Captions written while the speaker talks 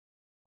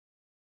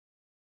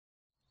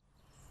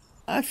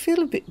I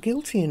feel a bit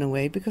guilty in a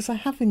way because I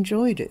have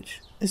enjoyed it,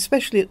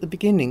 especially at the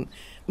beginning.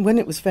 When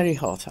it was very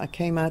hot, I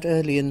came out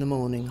early in the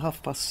morning,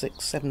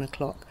 6:30, 7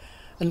 o'clock,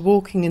 and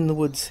walking in the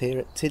woods here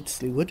at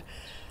Tidsley Wood,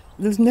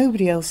 there was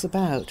nobody else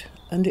about,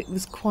 and it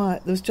was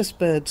quiet. There was just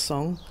bird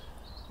song.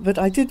 But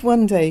I did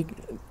one day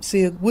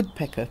see a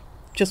woodpecker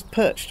just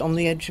perched on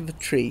the edge of a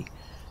tree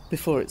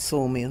before it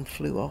saw me and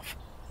flew off.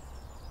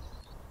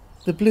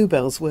 The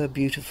bluebells were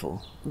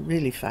beautiful,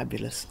 really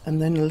fabulous.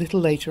 And then a little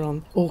later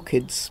on,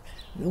 orchids.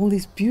 All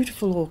these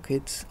beautiful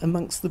orchids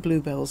amongst the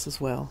bluebells as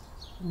well.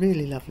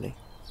 Really lovely.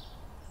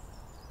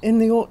 In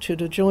the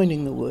orchard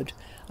adjoining the wood,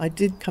 I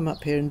did come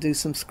up here and do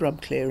some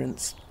scrub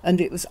clearance.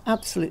 And it was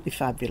absolutely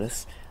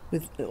fabulous,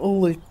 with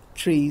all the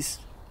trees,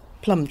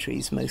 plum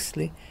trees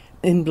mostly,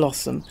 in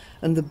blossom,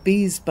 and the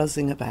bees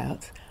buzzing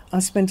about. I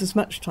spent as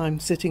much time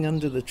sitting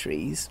under the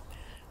trees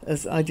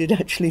as I did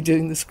actually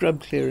doing the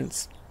scrub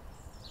clearance.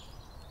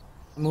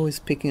 I'm always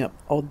picking up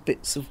odd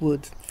bits of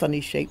wood,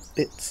 funny shaped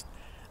bits,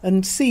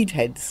 and seed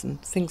heads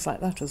and things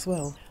like that as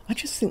well. I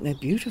just think they're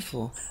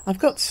beautiful. I've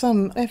got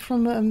some, they're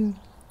from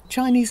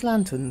Chinese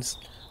lanterns,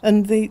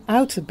 and the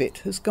outer bit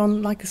has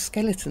gone like a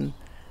skeleton.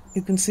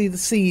 You can see the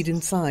seed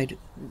inside.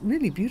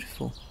 Really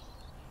beautiful.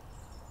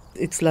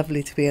 It's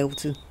lovely to be able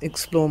to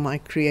explore my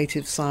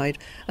creative side,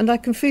 and I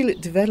can feel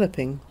it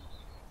developing.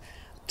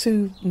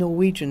 2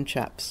 Norwegian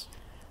chaps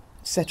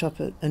set up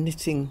a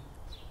knitting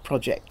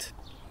project.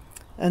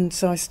 And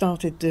so I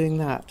started doing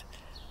that.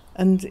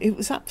 And it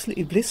was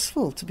absolutely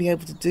blissful to be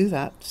able to do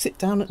that, sit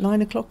down at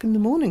 9 o'clock in the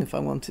morning if I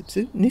wanted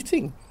to,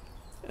 knitting.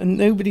 And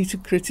nobody to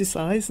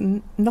criticise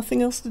and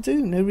nothing else to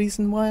do, no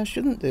reason why I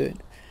shouldn't do it.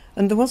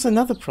 And there was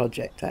another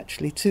project,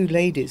 actually, 2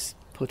 ladies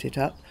put it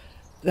up.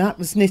 That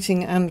was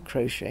knitting and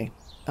crochet.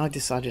 I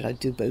decided I'd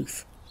do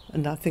both.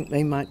 And I think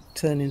they might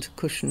turn into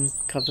cushion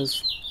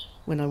covers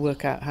when I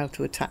work out how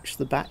to attach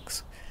the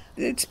backs.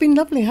 It's been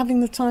lovely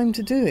having the time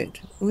to do it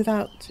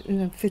without,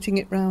 fitting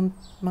it round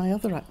my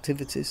other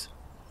activities.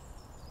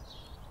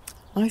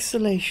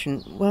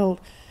 Isolation. Well,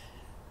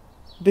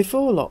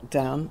 before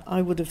lockdown,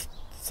 I would have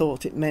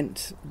thought it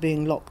meant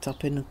being locked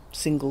up in a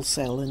single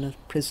cell in a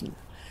prison.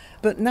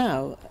 But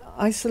now,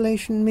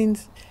 isolation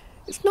means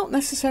it's not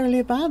necessarily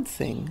a bad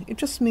thing. It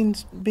just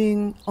means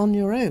being on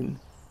your own.